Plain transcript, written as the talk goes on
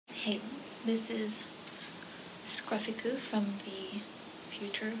Hey, this is Scruffiku from the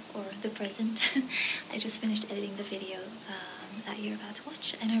future or the present. I just finished editing the video that you're about to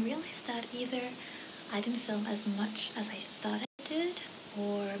watch, and I realized that either I didn't film as much as I thought I did,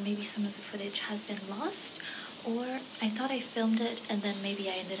 or maybe some of the footage has been lost, or I thought I filmed it and then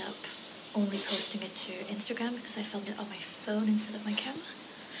maybe I ended up only posting it to Instagram because I filmed it on my phone instead of my camera.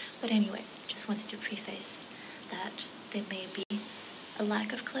 But anyway, just wanted to preface that there may be a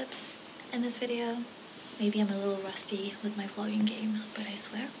lack of clips in this video. Maybe I'm a little rusty with my vlogging game, but I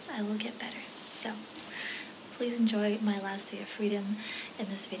swear I will get better. So please enjoy my last day of freedom in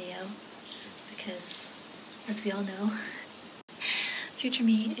this video, because as we all know, future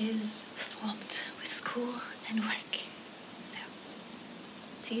me is swamped with school and work. So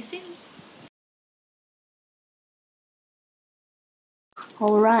see you soon.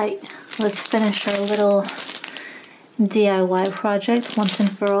 Alright, let's finish our little DIY project once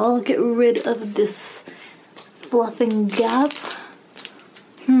and for all. Get rid of this fluffing gap.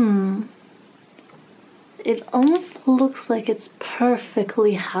 It almost looks like it's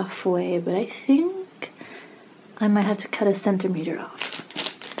perfectly halfway, but I think I might have to cut a centimeter off.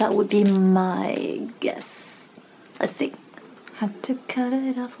 That would be my guess. Let's see. Have to cut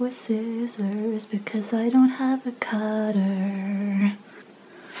it off with scissors because I don't have a cutter.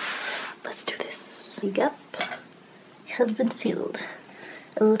 Let's do this. The gap has been filled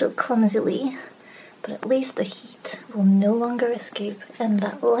a little clumsily, but at least the heat will no longer escape, and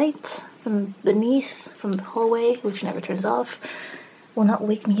that light from beneath, from the hallway, which never turns off, will not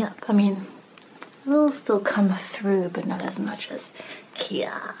wake me up. I mean, it will still come through, but not as much as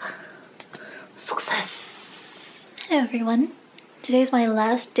here. Success! Hello everyone. Today's my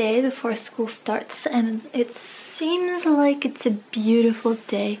last day before school starts, and it seems like it's a beautiful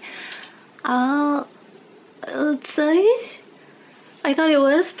day. Outside? I thought it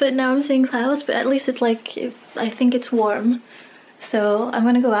was, but now I'm seeing clouds, but at least it's like, I think it's warm. So I'm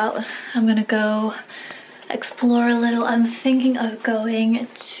gonna go out. I'm gonna go explore a little. I'm thinking of going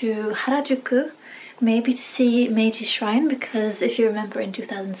to Harajuku, maybe to see Meiji Shrine, because if you remember in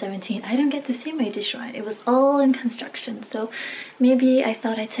 2017, I didn't get to see Meiji Shrine. It was all in construction, so maybe I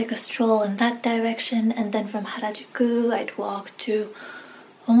thought I'd take a stroll in that direction, and then from Harajuku I'd walk to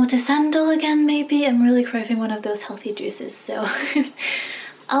Omotesando again, maybe. I'm really craving one of those healthy juices, so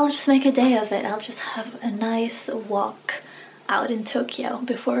I'll just make a day of it. I'll just have a nice walk out in Tokyo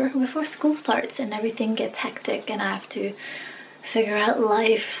before school starts and everything gets hectic and I have to figure out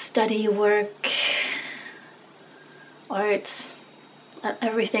life, study, work, art,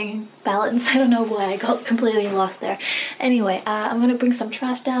 everything, balance. I don't know why I got completely lost there. Anyway, I'm gonna bring some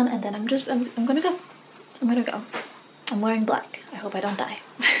trash down and then I'm gonna go. I'm wearing black. I hope I don't die.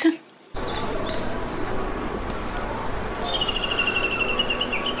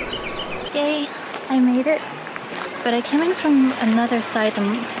 Yay, I made it. But I came in from another side,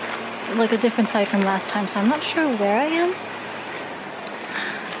 like a different side from last time, so I'm not sure where I am.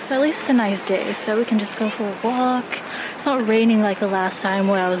 But at least it's a nice day, so we can just go for a walk. It's not raining like the last time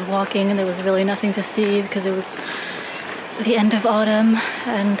where I was walking and there was really nothing to see because it was the end of autumn,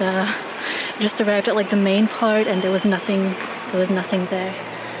 and just arrived at like the main part and there was nothing there.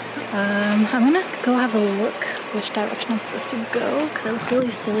 I'm gonna go have a look which direction I'm supposed to go because I look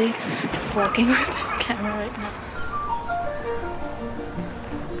really silly just walking with this camera right now.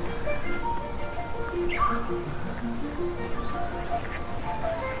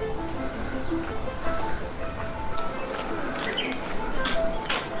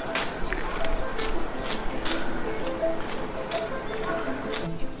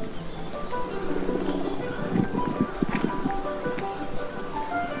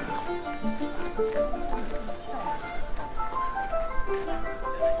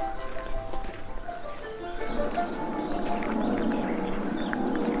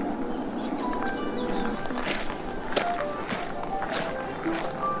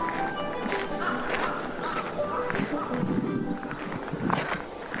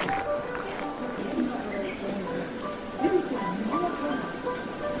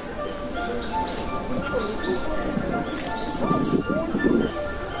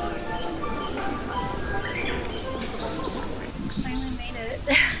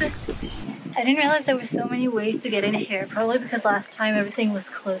 I didn't realize there were so many ways to get in here, probably because last time everything was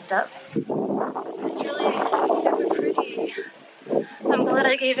closed up. It's really super pretty. I'm glad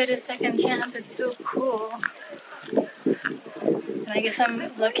I gave it a second chance, it's so cool. And I guess I'm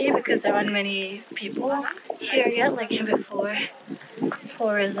lucky because there aren't many people here yet, like before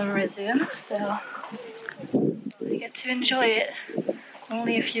tourism resumes, so I get to enjoy it.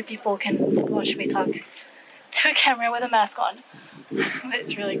 Only a few people can watch me talk to a camera with a mask on. but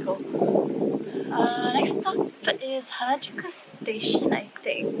it's really cool. Next stop is Harajuku Station, I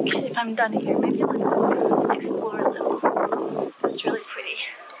think. If I'm done here, maybe I'll explore a little. It's really pretty.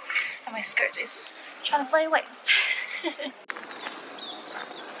 And my skirt is trying to fly away.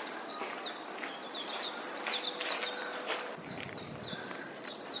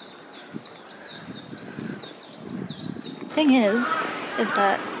 Thing is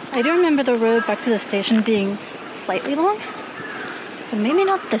that I do remember the road back to the station being slightly long, but maybe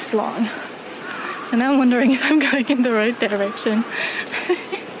not this long. So now I'm wondering if I'm going in the right direction.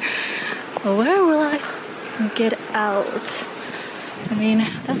 Where will I get out? I mean,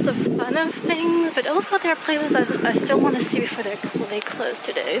 that's the fun of things, but also there are places I still want to see before they close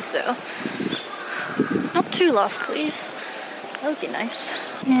today, so not too lost, please. That would be nice.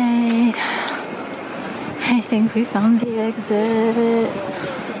 Yay! I think we found the exit.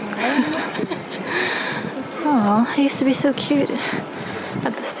 Oh, it used to be so cute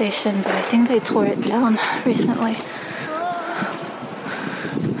at the station, but I think they tore it down recently.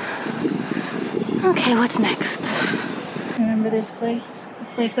 Okay, what's next? Remember this place? The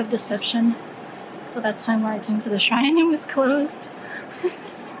place of deception. Well, that time where I came to the shrine, it was closed.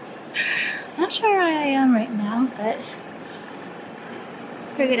 Not sure where I am right now, but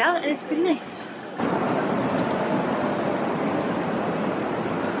figured it out, and it's pretty nice.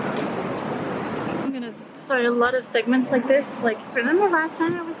 Start a lot of segments like this. Like, remember last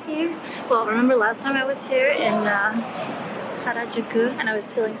time I was here? Well, remember last time I was here in Harajuku and I was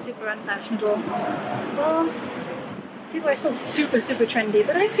feeling super unfashionable? Well, people are still super trendy,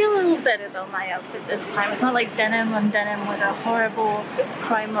 but I feel a little better about my outfit this time. It's not like denim on denim with a horrible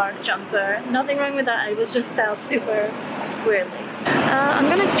Primark jumper. Nothing wrong with that, I was just styled super weirdly. I'm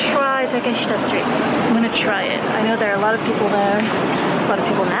gonna try Takeshita Street. I'm gonna try it. I know there are a lot of people there, a lot of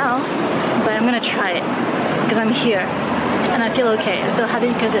people now, but I'm gonna try it because I'm here and I feel okay. I feel happy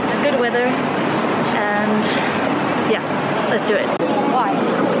because it's good weather and yeah, let's do it. Why?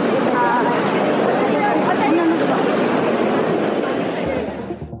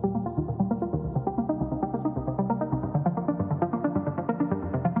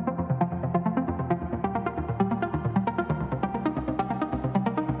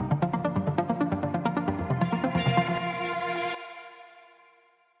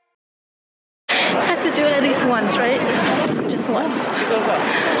 To do it at least once, right? Just once.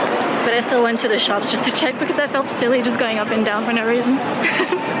 But I still went to the shops just to check because I felt silly just going up and down for no reason.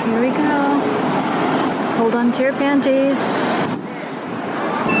 Here we go. Hold on to your panties.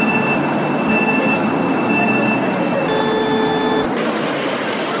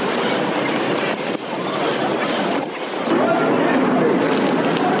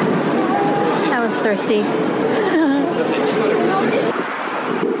 I was thirsty.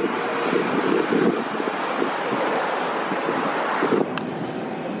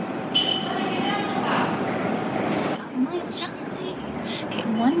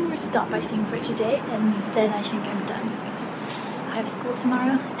 Stop, I think, for today, and then I think I'm done because I have school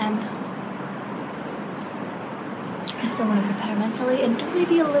tomorrow and I still want to prepare mentally and do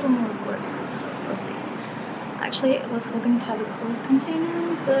maybe a little more work. We'll see. Actually, I was hoping to have a closed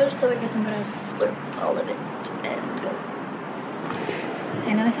container, but so I guess I'm gonna slurp all of it and go.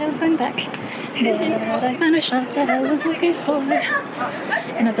 I know I said I was going back, but I found a shop that I was looking for,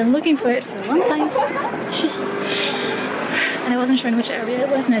 and I've been looking for it for a long time. And I wasn't sure in which area it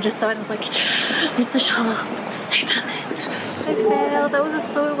was, and I just saw it and was like, it's the shop. I found it. I failed. That was a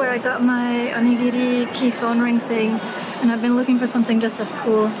store where I got my onigiri key phone ring thing, and I've been looking for something just as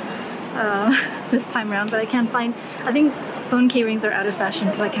cool this time around, but I can't find. I think phone key rings are out of fashion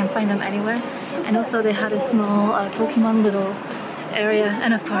because I can't find them anywhere. And also they had a small Pokemon little area,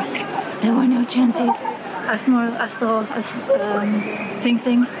 and of course there were no chances. I saw a pink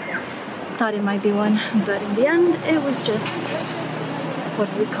thing. Thought it might be one, but in the end it was just, what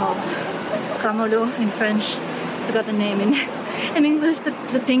is it called? Kamolo in French. Forgot the name in English. The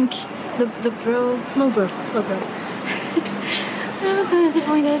pink, the bro, slow bro. I was so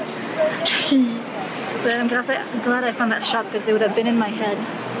disappointed. But I'm glad I found that shop because it would have been in my head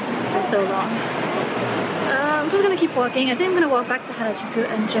for so long. I'm just gonna keep walking. I think I'm gonna walk back to Harajuku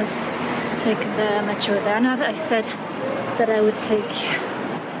and just take the metro there. I know that I said that I would take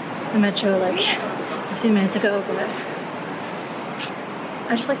the metro like 15 minutes ago, but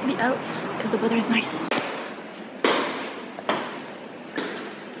I just like to be out because the weather is nice.